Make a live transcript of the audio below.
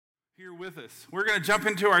Here with us. We're going to jump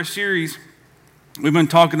into our series. We've been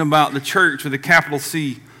talking about the church with a capital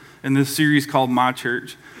C in this series called My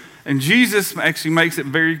Church. And Jesus actually makes it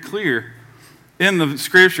very clear in the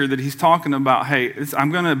scripture that he's talking about, hey, I'm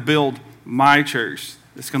going to build my church.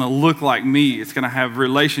 It's going to look like me. It's going to have a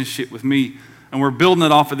relationship with me. And we're building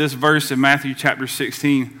it off of this verse in Matthew chapter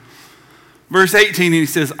 16. Verse 18, and he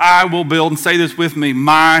says, I will build, and say this with me,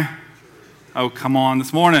 come on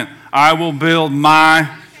this morning. I will build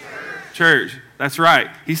my church. That's right.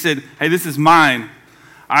 He said, hey, this is mine.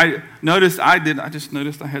 I just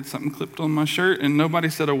noticed I had something clipped on my shirt and nobody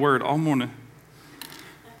said a word all morning.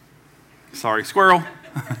 Sorry, squirrel.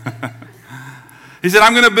 He said,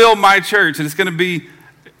 I'm going to build my church, and it's going to be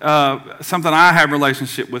something I have a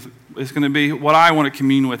relationship with. It's going to be what I want to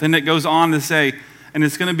commune with. And it goes on to say, and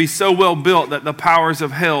it's going to be so well built that the powers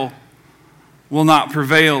of hell will not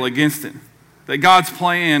prevail against it. That God's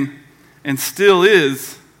plan, and still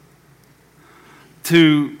is,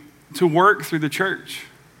 to work through the church.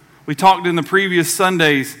 We talked in the previous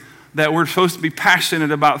Sundays that we're supposed to be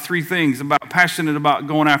passionate about three things: passionate about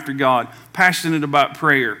going after God, passionate about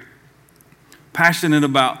prayer, passionate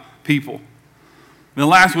about people. And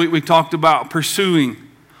last week we talked about pursuing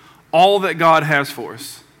all that God has for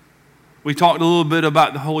us. We talked a little bit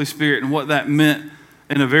about the Holy Spirit and what that meant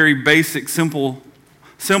in a very basic, simple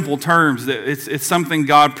terms, that it's something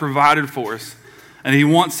God provided for us. And he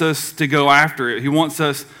wants us to go after it. He wants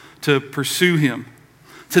us to pursue him.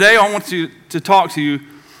 Today I want to talk to you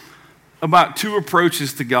about two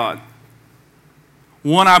approaches to God.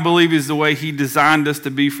 One, I believe, is the way he designed us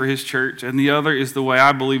to be for his church. And the other is the way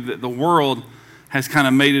I believe that the world has kind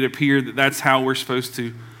of made it appear that that's how we're supposed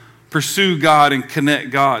to pursue God and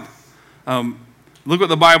connect God. Look what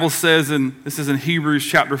the Bible says, and this is in Hebrews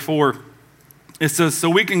chapter 4. It says, so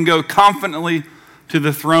we can go confidently to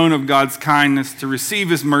the throne of God's kindness to receive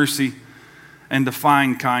his mercy and to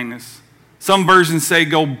find kindness. Some versions say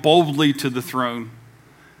go boldly to the throne.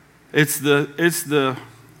 It's the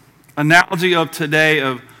analogy of today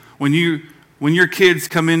of when your kids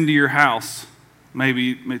come into your house,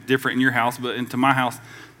 maybe different in your house, but into my house,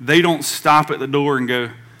 they don't stop at the door and go,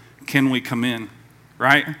 can we come in,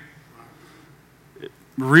 right?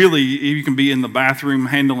 Really, you can be in the bathroom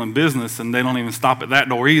handling business and they don't even stop at that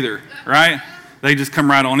door either, right? They just come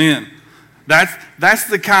right on in. That's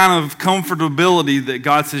the kind of comfortability that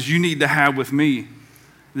God says you need to have with me.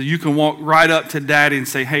 That you can walk right up to Daddy and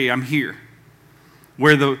say, hey, I'm here.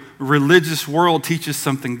 Where the religious world teaches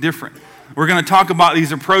something different. We're going to talk about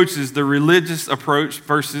these approaches, the religious approach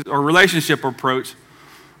versus or relationship approach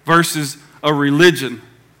versus a religion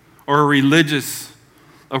or a religious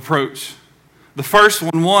approach. The first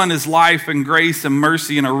one is life and grace and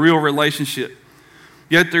mercy and a real relationship.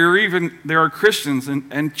 Yet there are Christians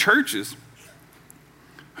and churches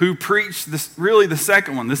who preach this, really the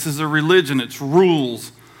second one. This is a religion. It's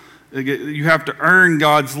rules. You have to earn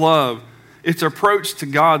God's love. It's an approach to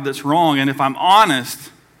God that's wrong. And if I'm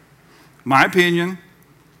honest, my opinion,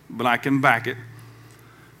 but I can back it,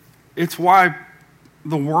 it's why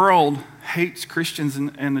the world hates Christians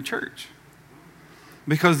and the church.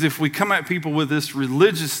 Because if we come at people with this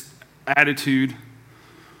religious attitude,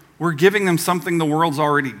 we're giving them something the world's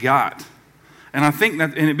already got. And I think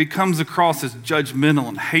that, and it becomes across as judgmental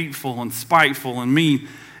and hateful and spiteful and mean.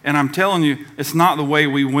 And I'm telling you, it's not the way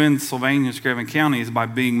we win Sylvania, Screven County, is by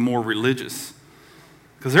being more religious.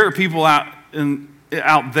 Because there are people out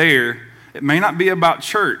there, it may not be about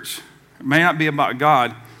church, it may not be about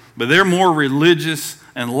God, but they're more religious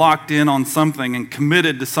and locked in on something and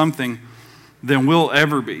committed to something than we'll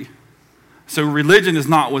ever be. So religion is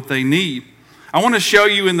not what they need. I want to show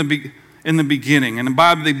you in the beginning, and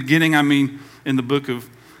by the beginning I mean in the book of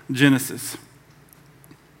Genesis.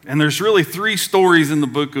 And there's really three stories in the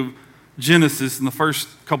book of Genesis in the first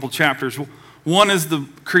couple chapters. One is the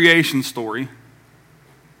creation story.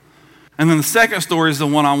 And then the second story is the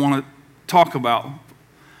one I want to talk about.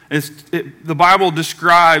 The Bible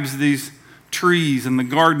describes these trees in the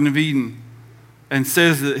Garden of Eden and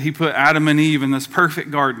says that he put Adam and Eve in this perfect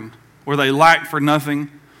garden where they lacked for nothing.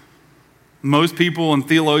 Most people and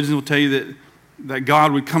theologians will tell you that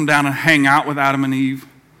God would come down and hang out with Adam and Eve.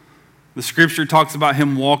 The scripture talks about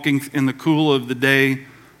him walking in the cool of the day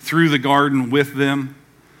through the garden with them.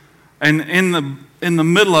 And in the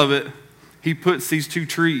middle of it, he puts these two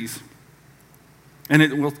trees.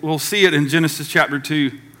 And we'll see it in Genesis chapter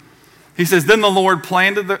 2. He says, then the Lord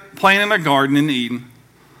planted a garden in Eden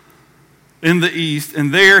in the east,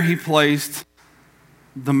 and there he placed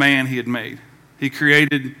the man he had made. He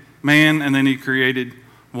created man, and then he created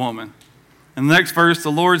woman. In the next verse,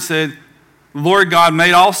 the Lord said, The Lord God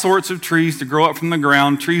made all sorts of trees to grow up from the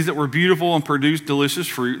ground, trees that were beautiful and produced delicious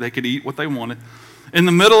fruit. They could eat what they wanted. In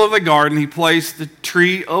the middle of the garden, he placed the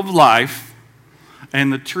tree of life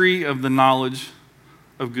and the tree of the knowledge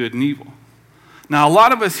of good and evil. Now, a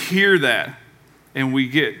lot of us hear that, and we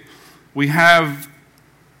have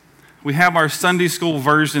our Sunday school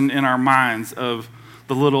version in our minds of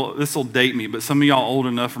this will date me, but some of y'all old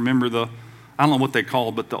enough remember I don't know what they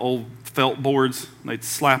called, but the old felt boards. They'd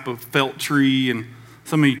slap a felt tree, and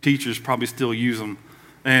some of you teachers probably still use them.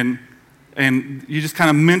 And you just kind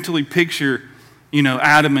of mentally picture,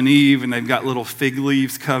 Adam and Eve, and they've got little fig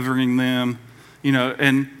leaves covering them,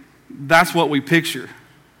 and that's what we picture.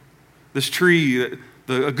 This tree,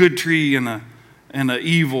 a good tree and an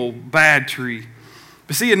evil, bad tree.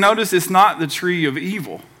 But see, and notice it's not the tree of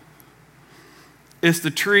evil. It's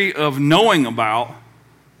the tree of knowing about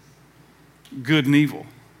good and evil.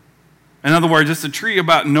 In other words, it's a tree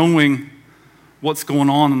about knowing what's going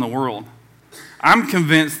on in the world. I'm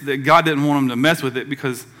convinced that God didn't want them to mess with it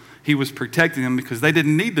because he was protecting them, because they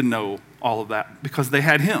didn't need to know all of that because they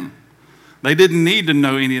had him. They didn't need to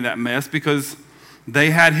know any of that mess because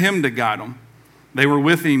they had him to guide them. They were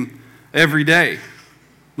with him every day.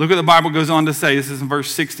 Look what the Bible goes on to say. This is in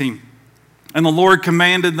verse 16. And the Lord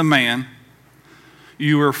commanded the man,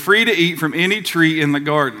 you are free to eat from any tree in the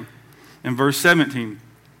garden. In verse 17.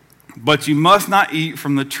 But you must not eat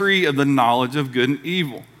from the tree of the knowledge of good and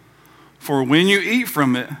evil. For when you eat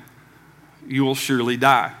from it, you will surely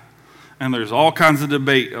die. And there's all kinds of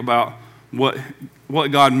debate about what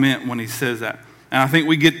God meant when he says that. And I think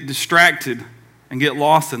we get distracted and get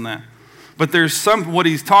lost in that. But what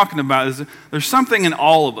he's talking about is there's something in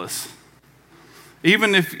all of us.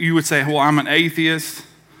 Even if you would say, well, I'm an atheist,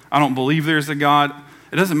 I don't believe there's a God,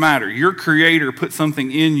 it doesn't matter. Your Creator put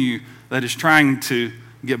something in you that is trying to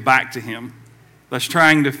get back to him, that's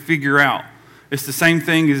trying to figure out. It's the same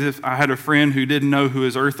thing as if I had a friend who didn't know who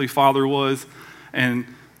his earthly father was, and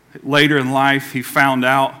later in life he found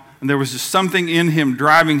out, and there was just something in him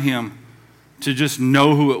driving him to just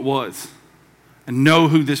know who it was and know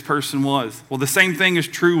who this person was. Well, the same thing is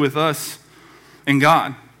true with us and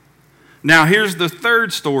God. Now, here's the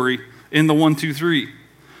third story in the 1, 2, 3.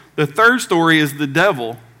 The third story is the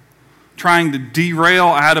devil trying to derail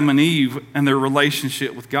Adam and Eve and their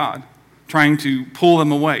relationship with God, trying to pull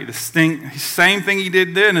them away. The same thing he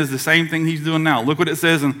did then is the same thing he's doing now. Look what it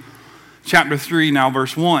says in chapter 3, now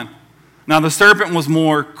verse 1. Now the serpent was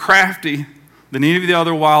more crafty than any of the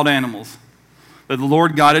other wild animals that the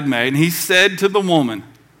Lord God had made. And he said to the woman,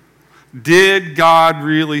 did God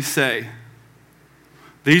really say?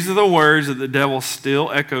 These are the words that the devil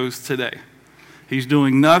still echoes today. He's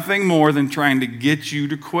doing nothing more than trying to get you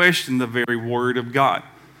to question the very word of God.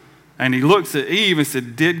 And he looks at Eve and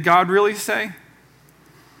said, did God really say?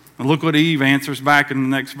 And look what Eve answers back in the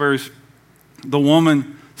next verse. The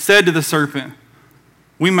woman said to the serpent,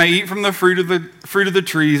 we may eat from the fruit of the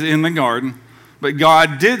trees in the garden, but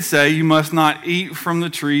God did say you must not eat from the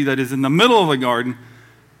tree that is in the middle of the garden,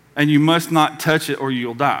 and you must not touch it or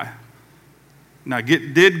you'll die. Now,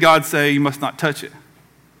 did God say you must not touch it?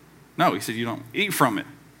 No, he said you don't eat from it.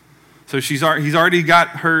 So he's already got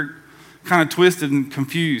her kind of twisted and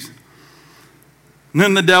confused. And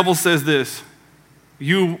then the devil says this,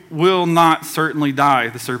 you will not certainly die,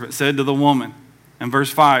 the serpent said to the woman. In verse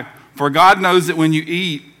 5, for God knows that when you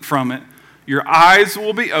eat from it, your eyes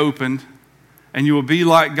will be opened and you will be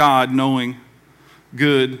like God, knowing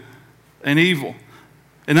good and evil.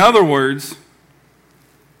 In other words,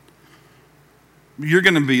 you're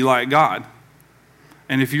going to be like God.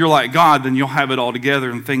 And if you're like God, then you'll have it all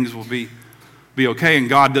together and things will be okay. And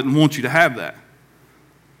God doesn't want you to have that.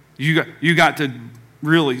 You got to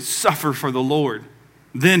really suffer for the Lord.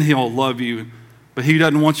 Then he'll love you. But he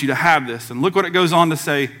doesn't want you to have this. And look what it goes on to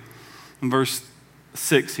say in verse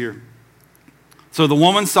 6 here. So the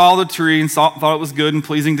woman saw the tree and thought it was good and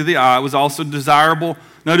pleasing to the eye. It was also desirable.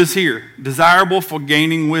 Notice here, desirable for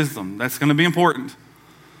gaining wisdom. That's going to be important.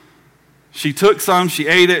 She took some, she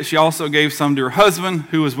ate it. She also gave some to her husband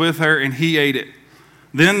who was with her, and he ate it.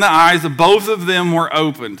 Then the eyes of both of them were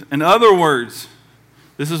opened. In other words,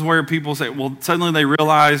 this is where people say, well, suddenly they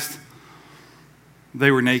realized they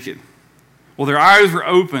were naked. Well, their eyes were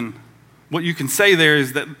open. What you can say there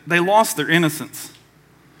is that they lost their innocence.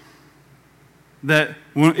 That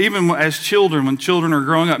even as children, when children are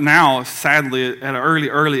growing up now, sadly, at an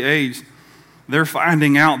early age, they're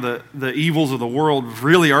finding out the evils of the world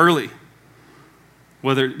really early.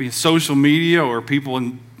 Whether it be social media or people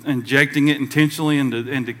injecting it intentionally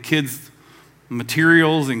into kids'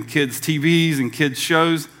 materials and kids' TVs and kids'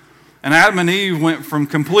 shows. And Adam and Eve went from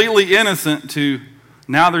completely innocent to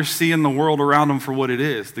Now they're seeing the world around them for what it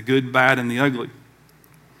is, the good, bad, and the ugly.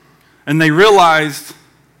 And they realized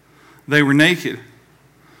they were naked,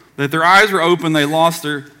 that their eyes were open, they lost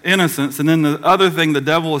their innocence. And then the other thing the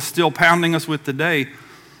devil is still pounding us with today,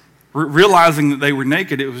 realizing that they were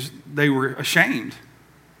naked, they were ashamed.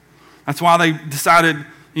 That's why they decided,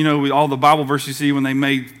 with all the Bible verses you see when they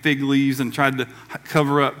made fig leaves and tried to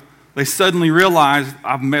cover up, they suddenly realized,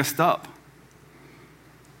 I've messed up.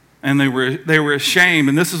 And they were ashamed.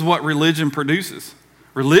 And this is what religion produces.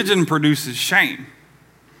 Religion produces shame.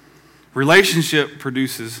 Relationship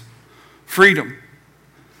produces freedom.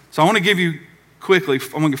 So I want to give you quickly,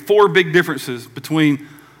 I'm going to give 4 big differences between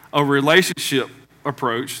a relationship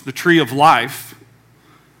approach, the tree of life,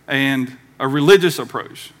 and a religious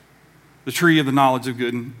approach, the tree of the knowledge of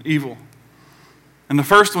good and evil. And the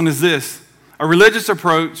first one is this. A religious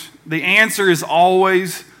approach, the answer is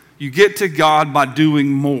always you get to God by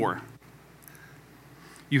doing more.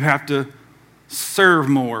 You have to serve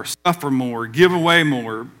more, suffer more, give away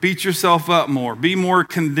more, beat yourself up more, be more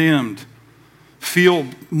condemned, feel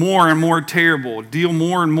more and more terrible, deal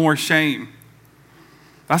more and more shame.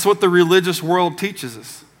 That's what the religious world teaches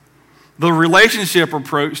us. The relationship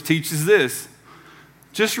approach teaches this.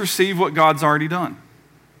 Just receive what God's already done.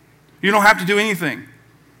 You don't have to do anything.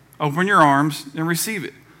 Open your arms and receive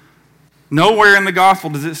it. Nowhere in the gospel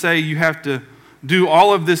does it say you have to do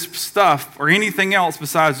all of this stuff or anything else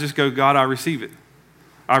besides just go, God, I receive it.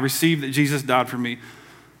 I receive that Jesus died for me.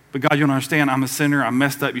 But God, you don't understand, I'm a sinner. I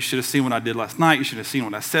messed up. You should have seen what I did last night. You should have seen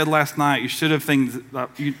what I said last night. You should have things.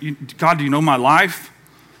 God, do you know my life?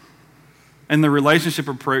 And the relationship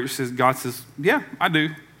approach says, God says, yeah, I do.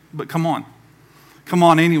 But come on. Come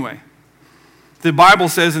on anyway. The Bible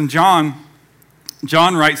says in John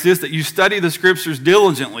writes this, that you study the scriptures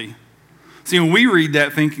diligently. See, when we read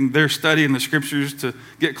that thinking they're studying the scriptures to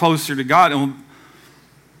get closer to God,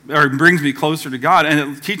 or it brings me closer to God,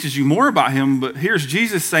 and it teaches you more about him, but here's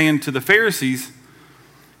Jesus saying to the Pharisees,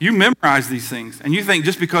 you memorize these things, and you think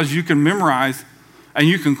just because you can memorize and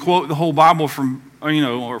you can quote the whole Bible from,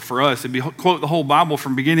 or for us, it'd be quote the whole Bible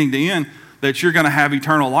from beginning to end, that you're going to have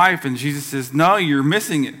eternal life. And Jesus says, no, you're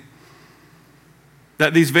missing it.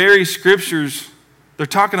 That these very scriptures, they're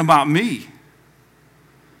talking about me.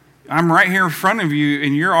 I'm right here in front of you,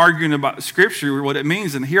 and you're arguing about Scripture, what it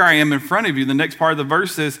means, and here I am in front of you. The next part of the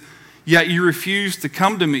verse says, yet you refuse to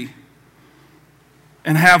come to me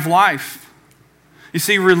and have life. You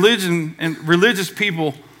see, religion and religious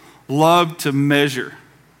people love to measure.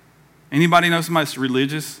 Anybody know somebody that's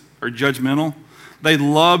religious or judgmental? They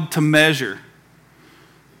love to measure.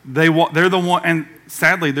 They're the one, and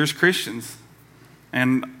sadly, there's Christians.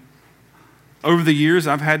 And over the years,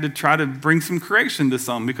 I've had to try to bring some correction to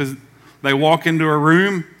some because they walk into a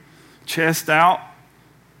room, chest out.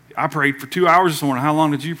 I prayed for 2 hours this morning. How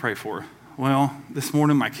long did you pray for? Well, this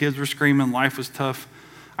morning my kids were screaming. Life was tough.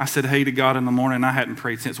 I said, hey to God in the morning. I hadn't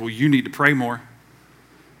prayed since. Well, you need to pray more.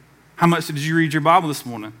 How much did you read your Bible this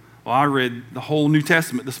morning? Well, I read the whole New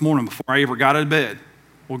Testament this morning before I ever got out of bed.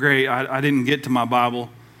 Well, great. I didn't get to my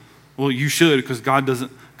Bible. Well, you should, because God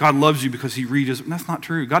loves you because he reads. That's not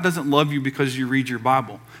true. God doesn't love you because you read your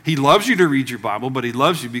Bible. He loves you to read your Bible, but he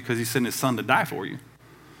loves you because he sent his son to die for you.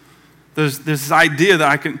 There's this idea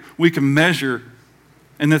that we can measure,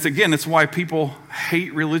 and that's why people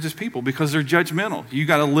hate religious people, because they're judgmental. You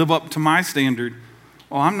got to live up to my standard.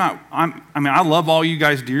 Well, I love all you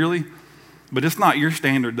guys dearly, but it's not your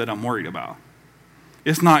standard that I'm worried about.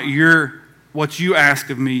 It's not what you ask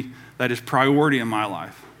of me that is priority in my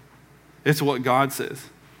life. It's what God says.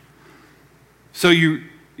 So you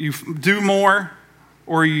do more,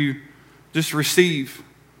 or you just receive.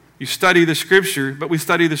 You study the Scripture, but we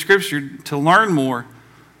study the Scripture to learn more.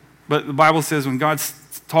 But the Bible says when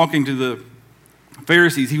God's talking to the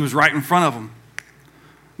Pharisees, he was right in front of them.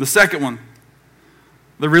 The second one,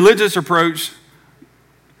 the religious approach,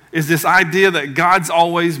 is this idea that God's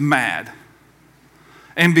always mad.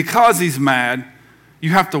 And because he's mad,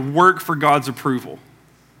 you have to work for God's approval.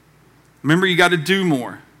 Remember, you got to do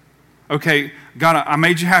more. Okay, God, I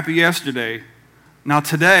made you happy yesterday. Now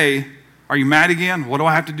today, are you mad again? What do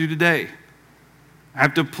I have to do today? I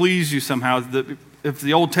have to please you somehow. It's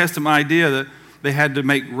the Old Testament idea that they had to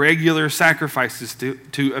make regular sacrifices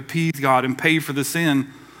to appease God and pay for the sin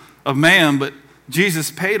of man, but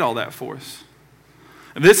Jesus paid all that for us.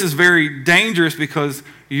 And this is very dangerous because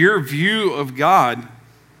your view of God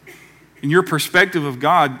and your perspective of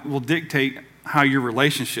God will dictate how your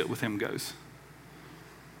relationship with him goes.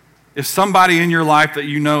 If somebody in your life that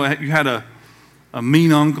you know, you had a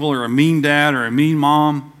mean uncle or a mean dad or a mean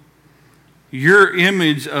mom, your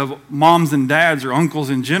image of moms and dads or uncles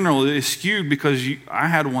in general is skewed because I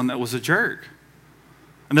had one that was a jerk.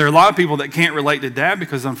 And there are a lot of people that can't relate to dad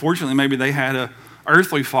because unfortunately maybe they had a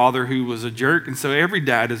earthly father who was a jerk, and so every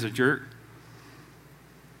dad is a jerk.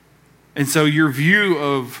 And so your view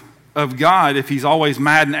of God, if he's always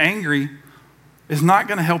mad and angry, is not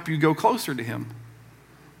going to help you go closer to him.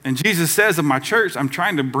 And Jesus says in my church, I'm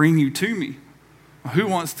trying to bring you to me. Who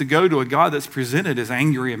wants to go to a God that's presented as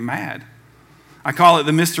angry and mad? I call it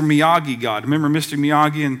the Mr. Miyagi God. Remember Mr.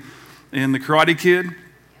 Miyagi in The Karate Kid?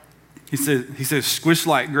 He says, squish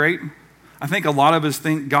like grape. I think a lot of us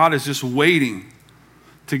think God is just waiting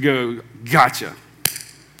to go, gotcha,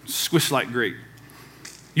 squish like grape.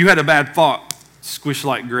 You had a bad thought, squish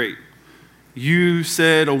like grape. You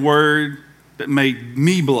said a word that made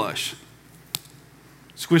me blush,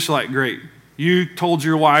 squish like grape. You told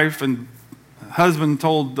your wife and husband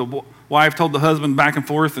told the wife told the husband back and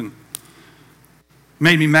forth and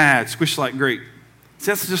made me mad, squish like grape. See,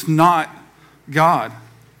 that's just not God.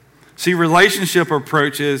 See, relationship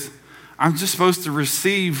approach is I'm just supposed to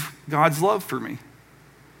receive God's love for me.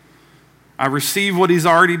 I receive what he's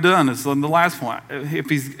already done. It's the last point.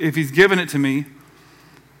 If he's given it to me,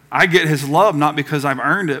 I get his love not because I've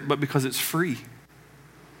earned it, but because it's free.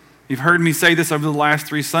 You've heard me say this over the last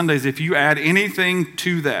 3 Sundays. If you add anything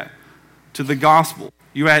to that, to the gospel,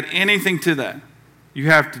 you add anything to that, you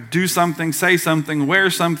have to do something, say something, wear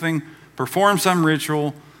something, perform some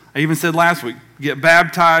ritual. I even said last week, get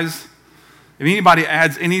baptized. If anybody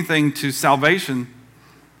adds anything to salvation,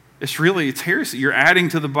 it's heresy. You're adding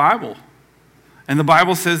to the Bible. And the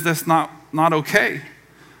Bible says that's not okay,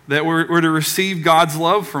 that we're to receive God's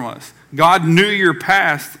love from us. God knew your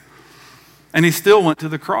past, and he still went to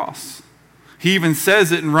the cross. He even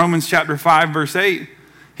says it in Romans chapter 5, verse 8.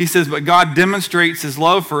 He says, but God demonstrates his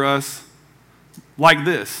love for us like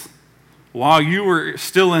this. While you were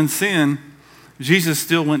still in sin, Jesus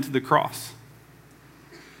still went to the cross.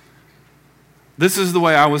 This is the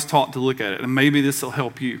way I was taught to look at it, and maybe this will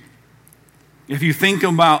help you. If you think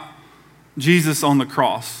about Jesus on the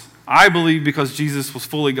cross, I believe because Jesus was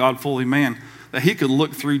fully God, fully man, that he could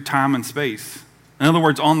look through time and space. In other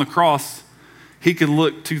words, on the cross, he could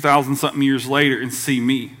look 2,000-something years later and see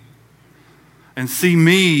me. And see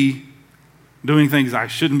me doing things I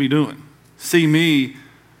shouldn't be doing. See me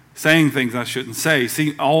saying things I shouldn't say.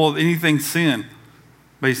 See anything sin.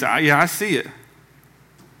 But he said, yeah, I see it.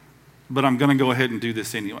 But I'm going to go ahead and do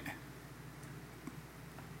this anyway.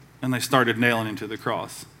 And they started nailing him to the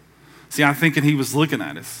cross. See, I'm thinking he was looking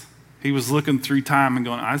at us. He was looking through time and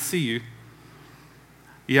going, I see you.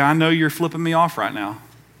 Yeah, I know you're flipping me off right now.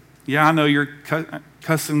 Yeah, I know you're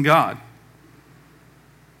cussing God.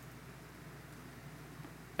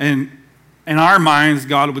 And in our minds,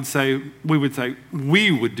 God would say, we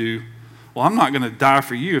would do, well, I'm not going to die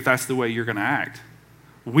for you if that's the way you're going to act.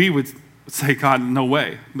 We would say, God, no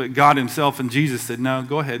way. But God himself and Jesus said, no,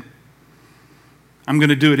 go ahead. I'm going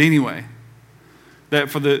to do it anyway. That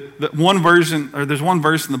for the one version, or there's one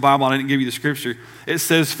verse in the Bible, I didn't give you the scripture. It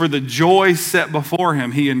says, for the joy set before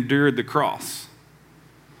him, he endured the cross.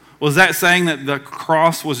 Was that saying that the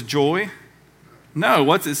cross was joy? No,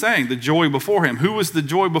 what's it saying? The joy before him. Who was the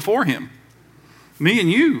joy before him? Me and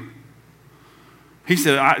you. He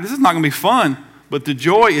said, this is not going to be fun, but the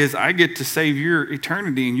joy is I get to save your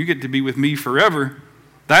eternity and you get to be with me forever.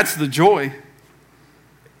 That's the joy.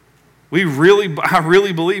 I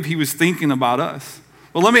really believe he was thinking about us.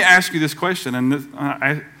 Well, let me ask you this question. And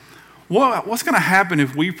what's going to happen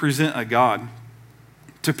if we present a God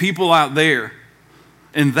to people out there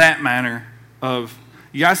in that manner of,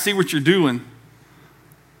 yeah, I see what you're doing,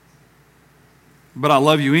 but I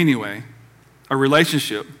love you anyway, a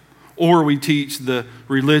relationship. Or we teach the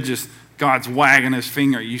religious, God's wagging his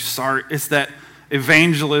finger. You sorry. It's that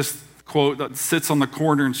evangelist quote that sits on the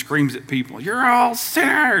corner and screams at people, you're all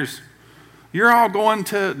sinners. You're all going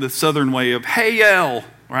to the southern way of hey-el,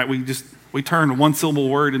 right? We turn one syllable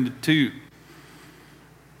word into two.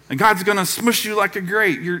 And God's going to smush you like a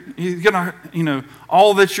grape. He's going to,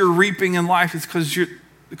 all that you're reaping in life is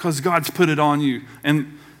because God's put it on you.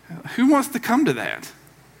 And who wants to come to that?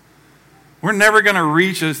 We're never going to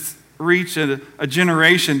reach a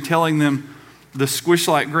generation telling them the squish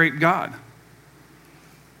like grape God.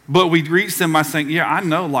 But we reach them by saying, yeah, I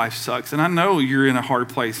know life sucks, and I know you're in a hard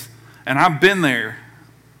place, and I've been there,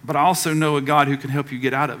 but I also know a God who can help you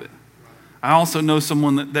get out of it. I also know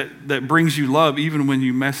someone that brings you love even when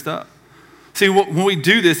you messed up. See, when we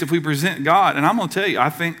do this, if we present God, and I'm going to tell you, I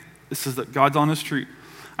think this is God's honest truth.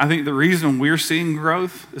 I think the reason we're seeing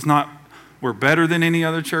growth is not we're better than any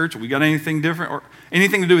other church, or we got anything different, or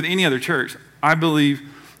anything to do with any other church. I believe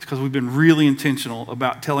It's because we've been really intentional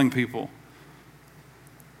about telling people,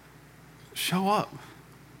 show up.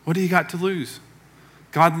 What do you got to lose?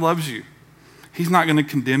 God loves you. He's not going to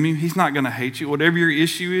condemn you. He's not going to hate you. Whatever your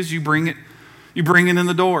issue is, you bring it in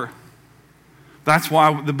the door. That's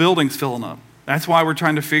why the building's filling up. That's why we're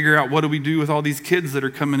trying to figure out what do we do with all these kids that are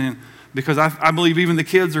coming in. Because I believe even the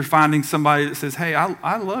kids are finding somebody that says, hey,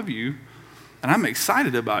 I love you, and I'm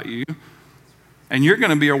excited about you, and you're going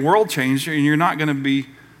to be a world changer, and you're not going to be,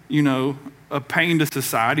 a pain to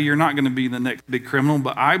society. You're not going to be the next big criminal,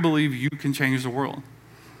 but I believe you can change the world.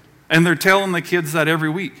 And they're telling the kids that every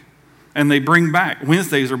week. And they bring back.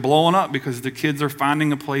 Wednesdays are blowing up because the kids are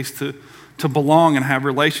finding a place to belong and have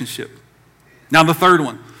relationship. Now the third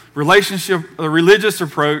one, the religious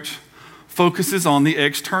approach focuses on the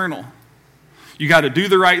external. You got to do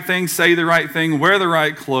the right thing, say the right thing, wear the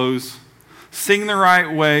right clothes, sing the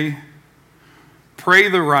right way, pray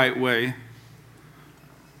the right way,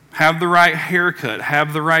 have the right haircut,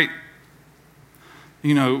 have the right,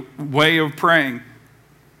 way of praying.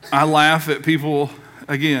 I laugh at people,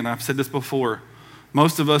 again, I've said this before.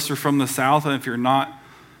 Most of us are from the South, and if you're not,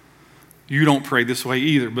 you don't pray this way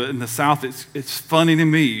either. But in the South, it's funny to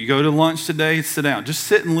me. You go to lunch today, sit down. Just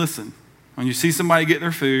sit and listen. When you see somebody get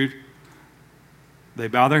their food, they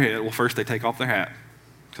bow their head. Well, first they take off their hat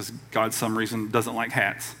because God, some reason, doesn't like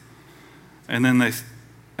hats. And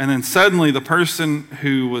then suddenly the person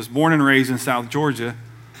who was born and raised in South Georgia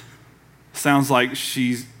sounds like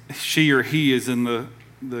she or he is in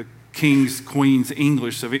the King's, Queen's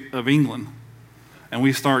English of England. And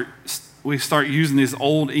we start using this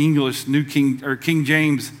old English, New King or King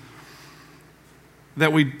James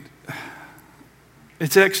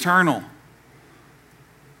it's external.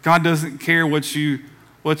 God doesn't care what you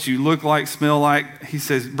look like, smell like. He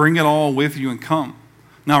says, bring it all with you and come.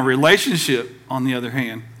 Now, relationship, on the other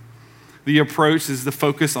hand, the approach is the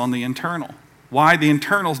focus on the internal. Why? The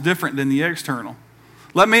internal is different than the external.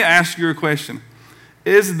 Let me ask you a question.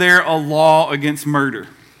 Is there a law against murder?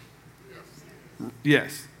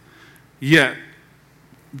 Yes. Yet,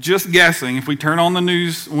 just guessing, if we turn on the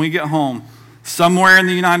news when we get home, somewhere in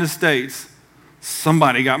the United States,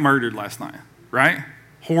 somebody got murdered last night, right?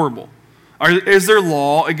 Horrible. Is there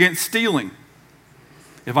law against stealing?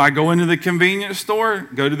 If I go into the convenience store,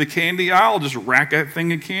 go to the candy aisle, just rack that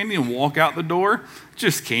thing of candy and walk out the door,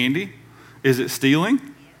 just candy. Is it stealing?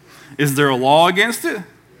 Is there a law against it?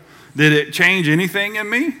 Did it change anything in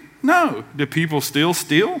me? No. Do people still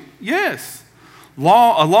steal? Yes. A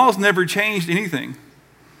law's never changed anything.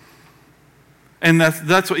 And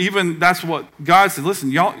that's what God said.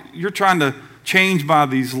 Listen, y'all, you're trying to change by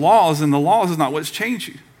these laws, and the laws is not what's changed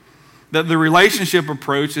you. That the relationship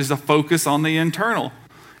approach is a focus on the internal.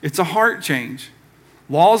 It's a heart change.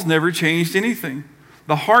 Laws never changed anything.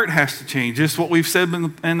 The heart has to change. Just what we've said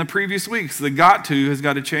in the previous weeks. The got to has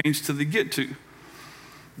got to change to the get to.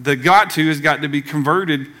 The got to has got to be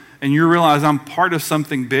converted, and you realize I'm part of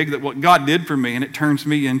something big, that what God did for me, and it turns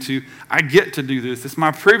me into, I get to do this. It's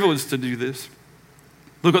my privilege to do this.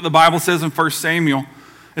 Look what the Bible says in 1 Samuel.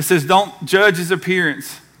 It says, don't judge his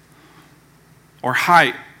appearance or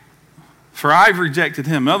height, for I've rejected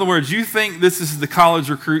him. In other words, you think this is the college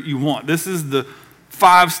recruit you want. This is the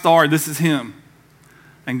 5-star, this is him.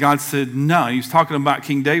 And God said, no. He was talking about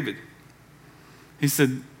King David. He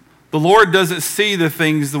said, the Lord doesn't see the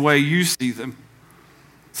things the way you see them.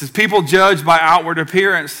 It says, people judge by outward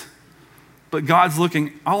appearance, but God's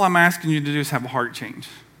looking, all I'm asking you to do is have a heart change.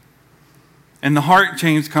 And the heart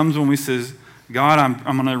change comes when we says, God,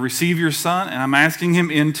 I'm going to receive your son, and I'm asking him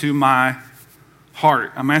into my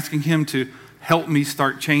heart. I'm asking him to help me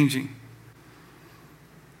start changing.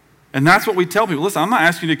 And that's what we tell people. Listen, I'm not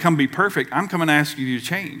asking you to come be perfect. I'm coming to ask you to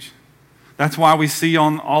change. That's why we see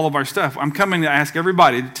on all of our stuff. I'm coming to ask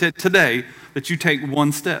everybody today that you take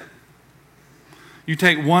one step. You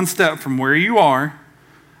take one step from where you are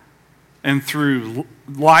and through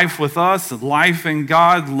life with us, life in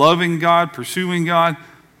God, loving God, pursuing God,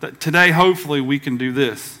 that today hopefully we can do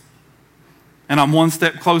this. And I'm one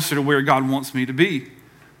step closer to where God wants me to be.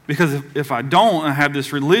 Because if I don't, I have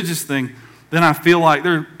this religious thing, then I feel like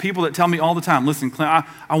there are people that tell me all the time, listen, Clint,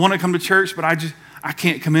 I want to come to church, but I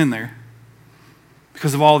can't come in there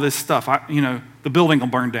because of all this stuff. The building will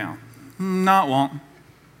burn down. No, it won't.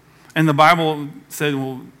 And the Bible said,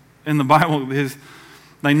 in the Bible,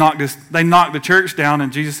 they knocked the church down,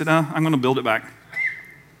 and Jesus said, I'm going to build it back.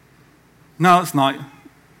 No, it's not.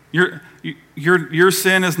 Your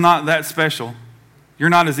sin is not that special. You're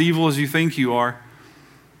not as evil as you think you are.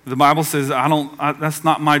 The Bible says, that's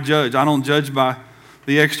not my judge. I don't judge by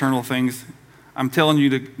the external things. I'm telling you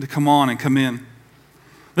to come on and come in.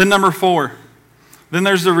 Then number 4, Then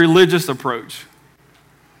there's the religious approach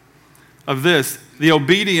of this. The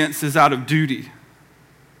obedience is out of duty.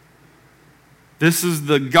 This is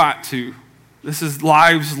the got to. This is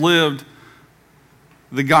lives lived,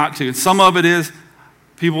 the got to. And some of it is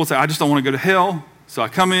people will say, I just don't want to go to hell. So I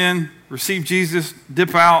come in, receive Jesus,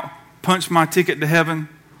 dip out, punch my ticket to heaven.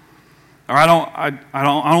 Or I don't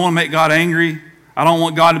want to make God angry. I don't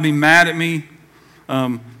want God to be mad at me.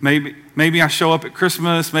 Maybe I show up at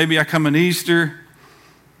Christmas. Maybe I come on Easter.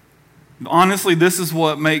 Honestly, this is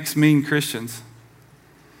what makes mean Christians.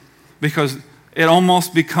 Because it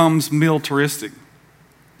almost becomes militaristic.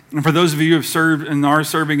 And for those of you who have served and are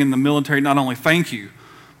serving in the military, not only thank you,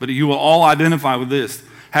 but you will all identify with this.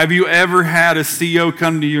 Have you ever had a CO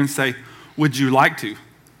come to you and say, would you like to?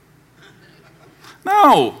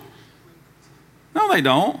 No. No, they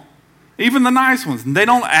don't. Even the nice ones. They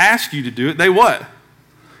don't ask you to do it. They what?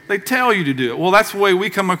 They tell you to do it. Well, that's the way we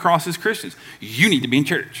come across as Christians. You need to be in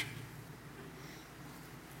church.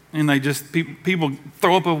 And they just, people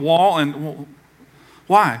throw up a wall and, well,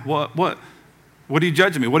 why? What? What are you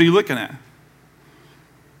judging me? What are you looking at?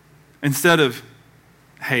 Instead of,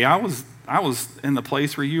 hey, I was in the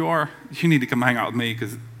place where you are. You need to come hang out with me,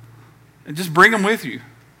 because just bring them with you.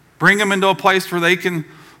 Bring them into a place where they can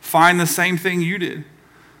find the same thing you did.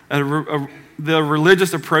 The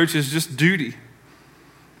religious approach is just duty.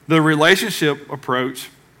 The relationship approach,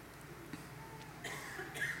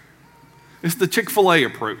 it's the Chick-fil-A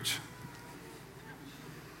approach.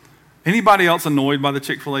 Anybody else annoyed by the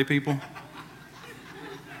Chick-fil-A people?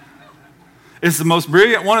 It's the most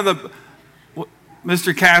brilliant,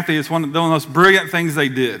 Mr. Kathy, it's one of the most brilliant things they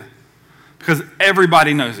did, because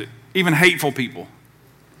everybody knows it, even hateful people,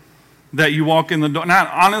 that you walk in the door.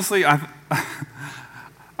 Now, honestly,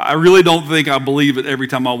 I really don't think I believe it every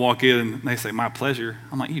time I walk in and they say, my pleasure.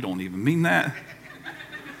 I'm like, you don't even mean that.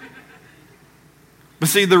 But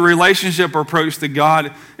see, the relationship approach to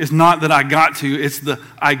God is not that I got to, it's the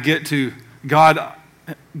I get to. God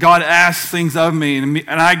asks things of me,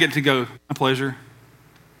 and I get to go, my pleasure.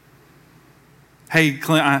 Hey,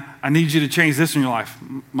 Clint, I need you to change this in your life.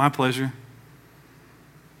 My pleasure.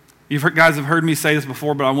 Guys have heard me say this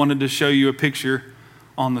before, but I wanted to show you a picture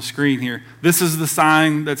on the screen here. This is the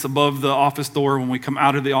sign that's above the office door when we come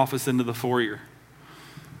out of the office into the foyer.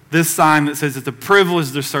 This sign that says it's a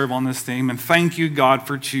privilege to serve on this team, and thank you, God,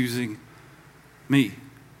 for choosing me.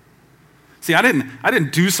 See, I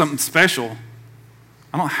didn't do something special.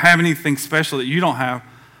 I don't have anything special that you don't have.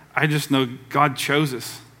 I just know God chose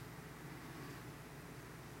us.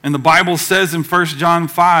 And the Bible says in 1 John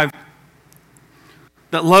 5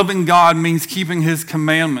 that loving God means keeping his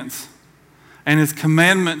commandments. And his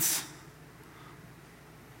commandments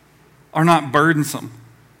are not burdensome.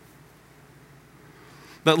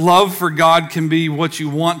 That love for God can be what you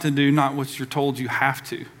want to do, not what you're told you have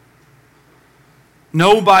to.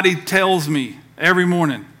 Nobody tells me every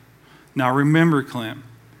morning, now remember, Clint,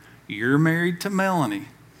 you're married to Melanie.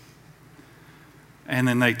 And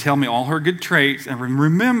then they tell me all her good traits. And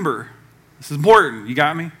remember, this is important. You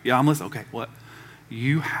got me? Yeah, I'm listening. Okay, what?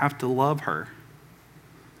 You have to love her.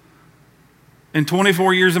 In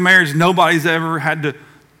 24 years of marriage, nobody's ever had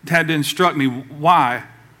to instruct me. Why?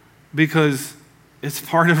 Because it's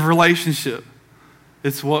part of a relationship.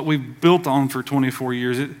 It's what we've built on for 24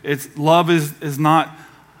 years. It's love is not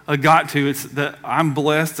a got to. It's that I'm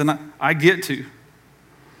blessed and I get to.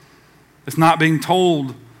 It's not being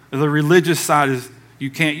told. The religious side is you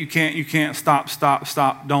can't,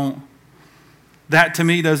 stop, don't. That to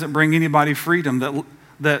me doesn't bring anybody freedom.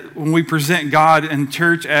 That when we present God in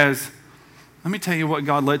church as, let me tell you what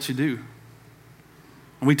God lets you do.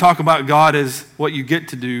 And we talk about God as what you get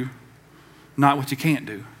to do, not what you can't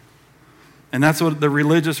do. And that's what the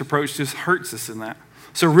religious approach just hurts us in that.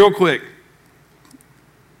 So real quick,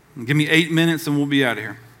 give me 8 minutes and we'll be out of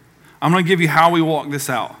here. I'm going to give you how we walk this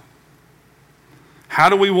out. How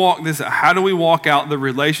do we walk this out? How do we walk out the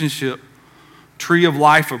relationship tree of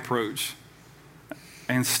life approach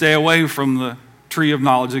and stay away from the tree of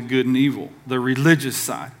knowledge of good and evil, the religious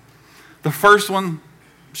side? The first one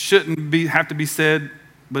shouldn't have to be said,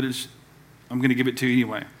 but I'm going to give it to you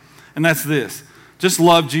anyway. And that's this. Just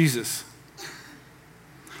love Jesus.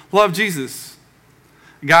 Love Jesus.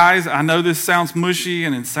 Guys, I know this sounds mushy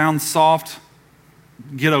and it sounds soft.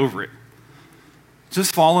 Get over it.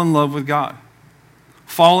 Just fall in love with God.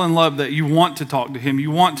 Fall in love that you want to talk to him.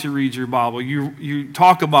 You want to read your Bible. You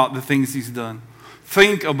talk about the things he's done.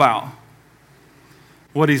 Think about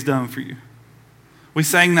what he's done for you. We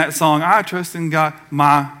sang that song, I trust in God,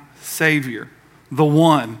 my Savior, the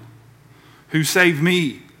one who saved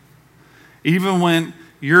me. Even when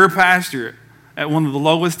you're a pastor, at one of the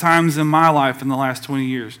lowest times in my life in the last 20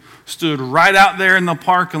 years, stood right out there in the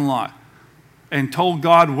parking lot and told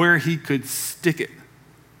God where he could stick it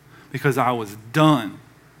because I was done.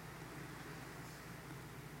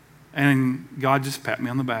 And God just pat me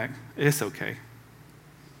on the back. It's okay.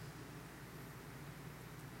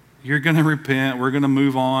 You're going to repent. We're going to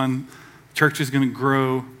move on. Church is going to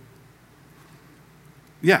grow.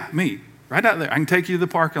 Yeah, me, right out there. I can take you to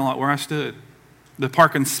the parking lot where I stood, the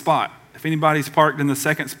parking spot. If anybody's parked in the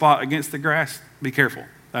second spot against the grass, be careful.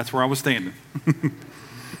 That's where I was standing.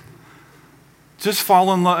 Just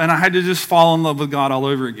fall in love. And I had to just fall in love with God all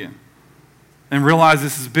over again and realize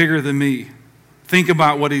this is bigger than me. Think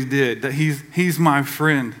about what he did, that he's my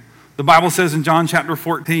friend. The Bible says in John chapter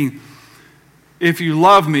 14, if you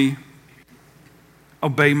love me,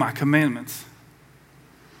 obey my commandments.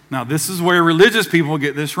 Now, this is where religious people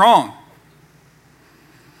get this wrong.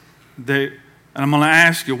 And I'm going to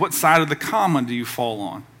ask you, what side of the comma do you fall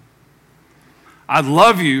on? I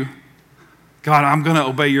love you, God, I'm going to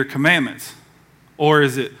obey your commandments. Or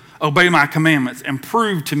is it, obey my commandments and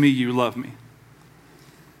prove to me you love me?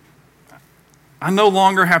 I no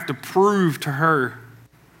longer have to prove to her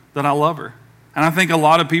that I love her. And I think a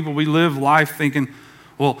lot of people, we live life thinking,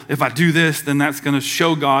 well, if I do this, then that's going to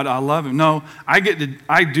show God I love him. No, I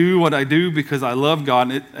do what I do because I love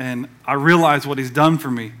God and I realize what he's done for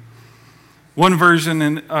me. One version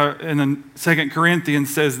in 2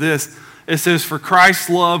 Corinthians says this. It says, for Christ's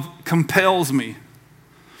love compels me.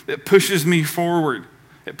 It pushes me forward.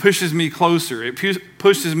 It pushes me closer. It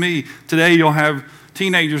pushes me. Today you'll have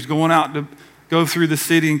teenagers going out to go through the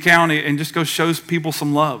city and county and just go show people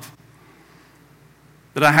some love.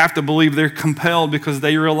 That I have to believe they're compelled because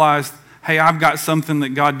they realize, hey, I've got something that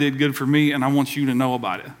God did good for me and I want you to know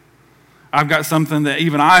about it. I've got something that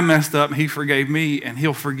even I messed up and he forgave me and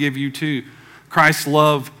he'll forgive you too. Christ's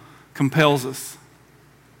love compels us.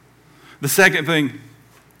 The second thing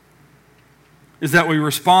is that we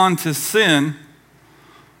respond to sin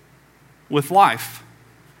with life.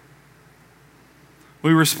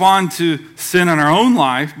 We respond to sin in our own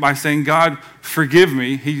life by saying, God, forgive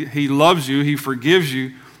me. He loves you. He forgives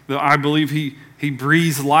you. I believe he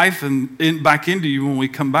breathes life back into you when we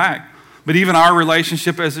come back. But even our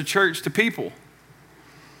relationship as a church to people,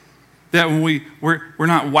 that when we're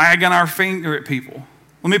not wagging our finger at people.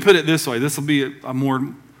 Let me put it this way. This will be a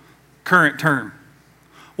more current term.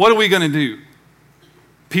 What are we going to do?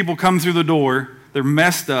 People come through the door. They're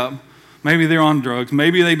messed up. Maybe they're on drugs.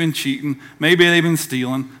 Maybe they've been cheating. Maybe they've been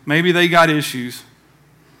stealing. Maybe they got issues.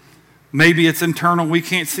 Maybe it's internal. We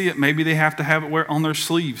can't see it. Maybe they have to have it on their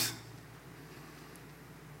sleeves.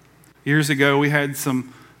 Years ago, we had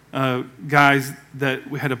some guys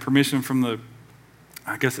that we had a permission from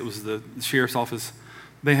I guess it was the sheriff's office.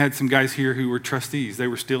 They had some guys here who were trustees. They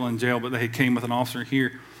were still in jail, but they came with an officer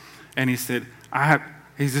here. And he said,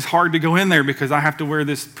 it's just hard to go in there because I have to wear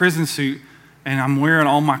this prison suit and I'm wearing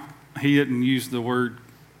all my... He didn't use the word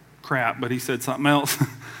crap, but he said something else. He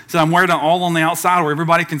said, I'm wearing it all on the outside where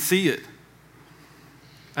everybody can see it.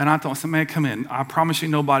 And I thought, man, come in. I promise you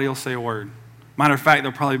nobody will say a word. Matter of fact,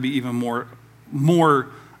 they'll probably be even more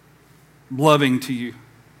loving to you.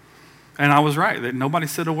 And I was right, that nobody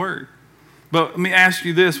said a word. But let me ask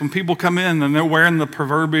you this. When people come in and they're wearing the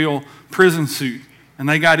proverbial prison suit and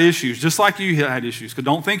they got issues, just like you had issues, because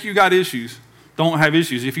don't think you got issues. Don't have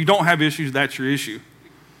issues. If you don't have issues, that's your issue.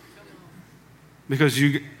 Because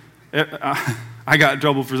I got in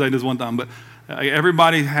trouble for saying this one time, but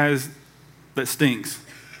everybody has that stinks.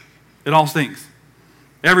 It all stinks.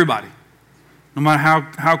 Everybody. No matter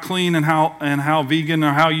how clean and how vegan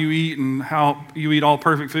or how you eat and how you eat all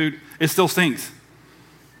perfect food, it still stinks.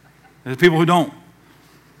 There's people who don't.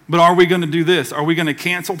 But are we going to do this? Are we going to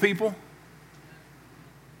cancel people?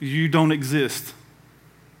 You don't exist.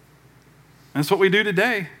 That's what we do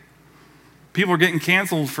today. People are getting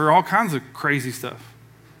canceled for all kinds of crazy stuff.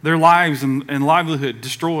 Their lives and livelihood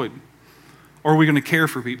destroyed. Or are we going to care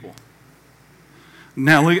for people?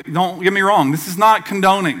 Now, don't get me wrong. This is not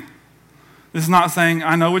condoning. This is not saying,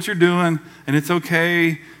 I know what you're doing, and it's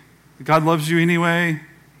okay. God loves you anyway.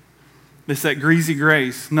 It's that greasy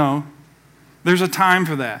grace. No. There's a time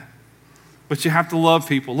for that. But you have to love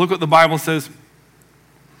people. Look what the Bible says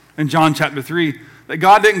in John chapter 3. That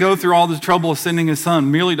God didn't go through all the trouble of sending his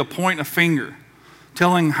son merely to point a finger,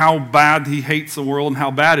 telling how bad he hates the world and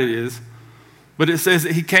how bad it is. But it says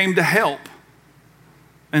that he came to help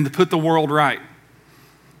and to put the world right.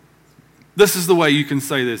 This is the way you can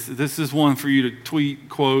say this. This is one for you to tweet,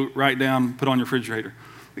 quote, write down, put on your refrigerator.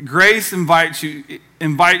 Grace invites you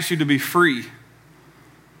to be free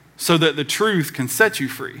so that the truth can set you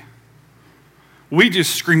free. we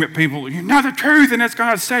just scream at people, you know the truth and it's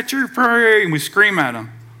going to set you free. And we scream at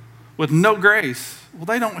them with no grace. Well,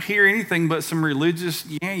 they don't hear anything but some religious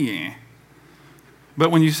yeah.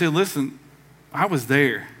 But when you say, listen, I was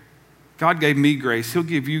there. God gave me grace. He'll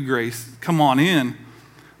give you grace. Come on in.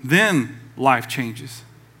 Then life changes.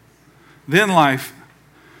 Then life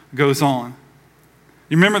goes on.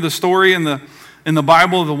 You remember the story in the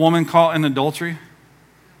Bible of the woman caught in adultery?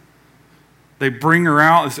 They bring her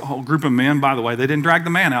out. It's a whole group of men, by the way. They didn't drag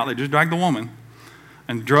the man out. They just dragged the woman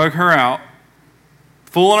and drug her out,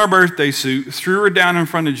 full in her birthday suit, threw her down in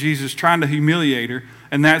front of Jesus, trying to humiliate her.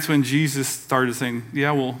 And that's when Jesus started saying,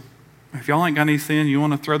 yeah, well, if y'all ain't got any sin, you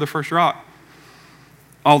want to throw the first rock.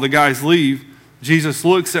 All the guys leave. Jesus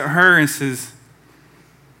looks at her and says,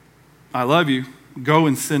 I love you. Go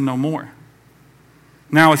and sin no more.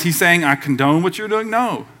 Now, is he saying, I condone what you're doing?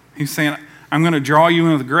 No. He's saying, I'm going to draw you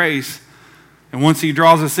into the grace. And once he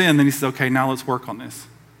draws us in, then he says, okay, now let's work on this.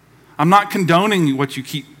 I'm not condoning what you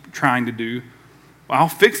keep trying to do. I'll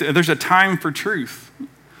fix it. There's a time for truth.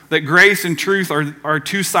 That grace and truth are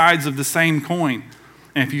two sides of the same coin.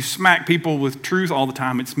 And if you smack people with truth all the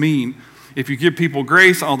time, it's mean. If you give people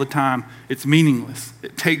grace all the time, it's meaningless.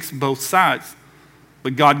 It takes both sides.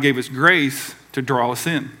 But God gave us grace to draw us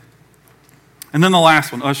in. And then the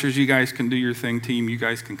last one, ushers, you guys can do your thing. Team, you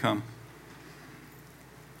guys can come.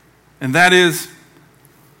 And that is,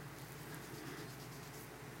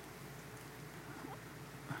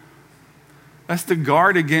 that's to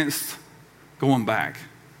guard against going back.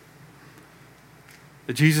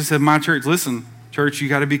 That Jesus said, my church, listen, church, you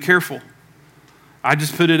got to be careful. I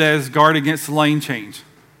just put it as guard against the lane change.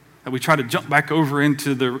 That we try to jump back over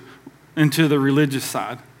into the religious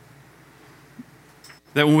side.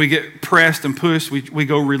 That when we get pressed and pushed, we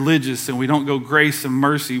go religious and we don't go grace and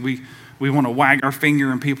mercy. We want to wag our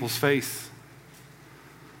finger in people's face.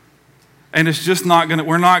 And it's just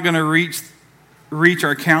we're not going to reach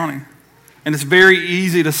our counting. And it's very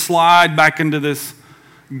easy to slide back into this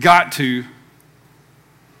got to.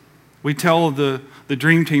 We tell the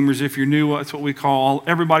dream teamers, if you're new, that's what we call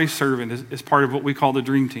everybody's servant is part of what we call the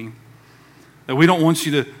dream team. That we don't want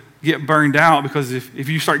you to get burned out, because if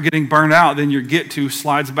you start getting burned out, then your get to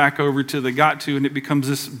slides back over to the got to, and it becomes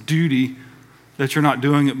this duty that you're not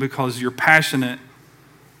doing it because you're passionate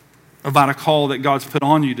about a call that God's put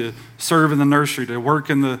on you to serve in the nursery, to work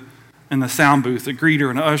in the sound booth, a greeter,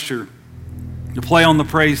 an usher, to play on the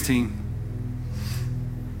praise team.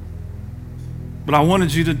 But I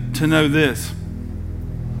wanted you to know this,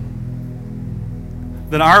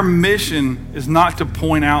 that our mission is not to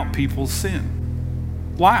point out people's sin.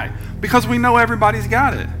 Why? Because we know everybody's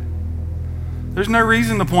got it. There's no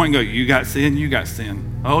reason to point and go, you got sin, you got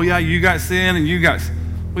sin. Oh yeah, you got sin and you got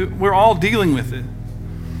sin. We're all dealing with it.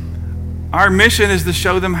 Our mission is to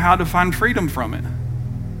show them how to find freedom from it.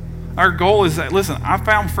 Our goal is that, listen,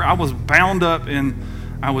 I was bound up in,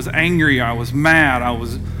 I was angry, I was mad, I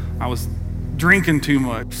was drinking too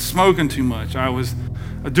much, smoking too much, I was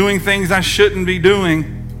doing things I shouldn't be doing.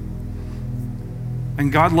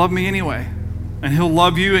 And God loved me anyway. And He'll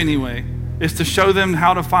love you anyway. It's to show them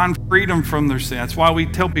how to find freedom from their sin. That's why we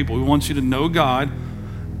tell people, we want you to know God,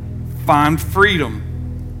 find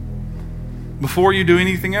freedom. Before you do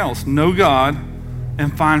anything else, know God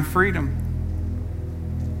and find freedom.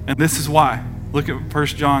 And this is why. Look at 1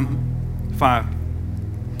 John 5.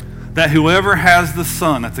 That whoever has the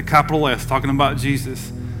Son, that's a capital S, talking about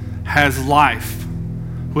Jesus, has life.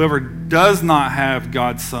 Whoever does not have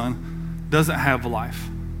God's Son doesn't have life.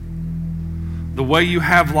 The way you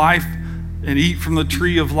have life and eat from the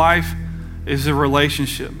tree of life is a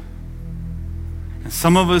relationship. And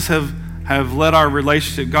some of us have let our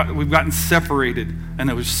relationship, we've gotten separated, and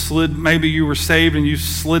it was slid, maybe you were saved and you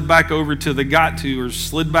slid back over to the got to, or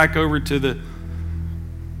slid back over to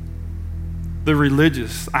the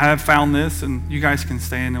religious. I have found this, and you guys can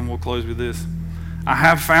stand and we'll close with this. I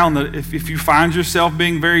have found that if you find yourself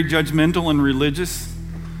being very judgmental and religious,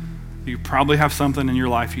 you probably have something in your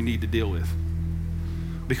life you need to deal with.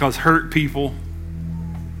 Because hurt people.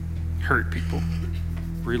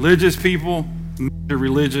 Religious people need the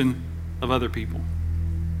religion of other people.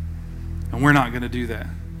 And we're not going to do that.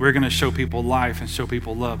 We're going to show people life and show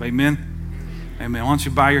people love. Amen? Amen. Why don't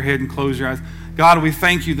you bow your head and close your eyes. God, we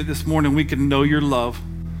thank you that this morning we can know your love,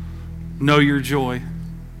 know your joy.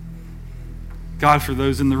 God, for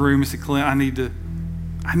those in the room, Mr. Clint, I need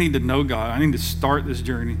to know God. I need to start this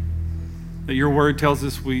journey. That your word tells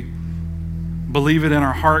us we believe it in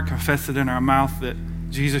our heart, confess it in our mouth, that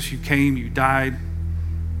Jesus, you came, you died,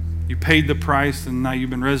 you paid the price, and now you've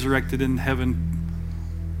been resurrected in heaven,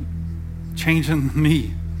 changing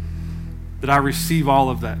me, that I receive all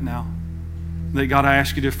of that now. that God, I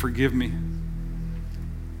ask you to forgive me.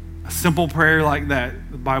 A simple prayer like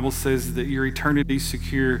that, the Bible says that your eternity is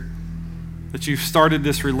secure, that you've started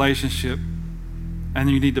this relationship, and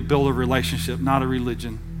you need to build a relationship, not a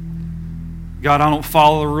religion. God, I don't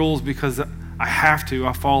follow the rules because I have to.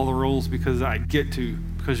 I follow the rules because I get to,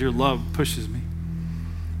 because your love pushes me.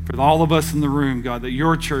 For all of us in the room, God, that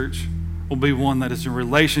your church will be one that is in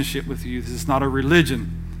relationship with you. This is not a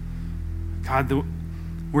religion. God,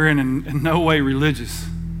 we're in no way religious,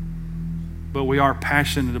 but we are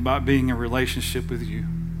passionate about being in relationship with you.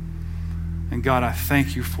 And God, I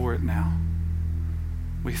thank you for it now.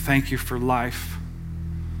 We thank you for life,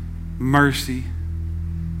 mercy,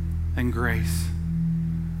 and grace.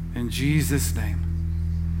 In Jesus' name.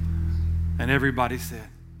 And everybody said,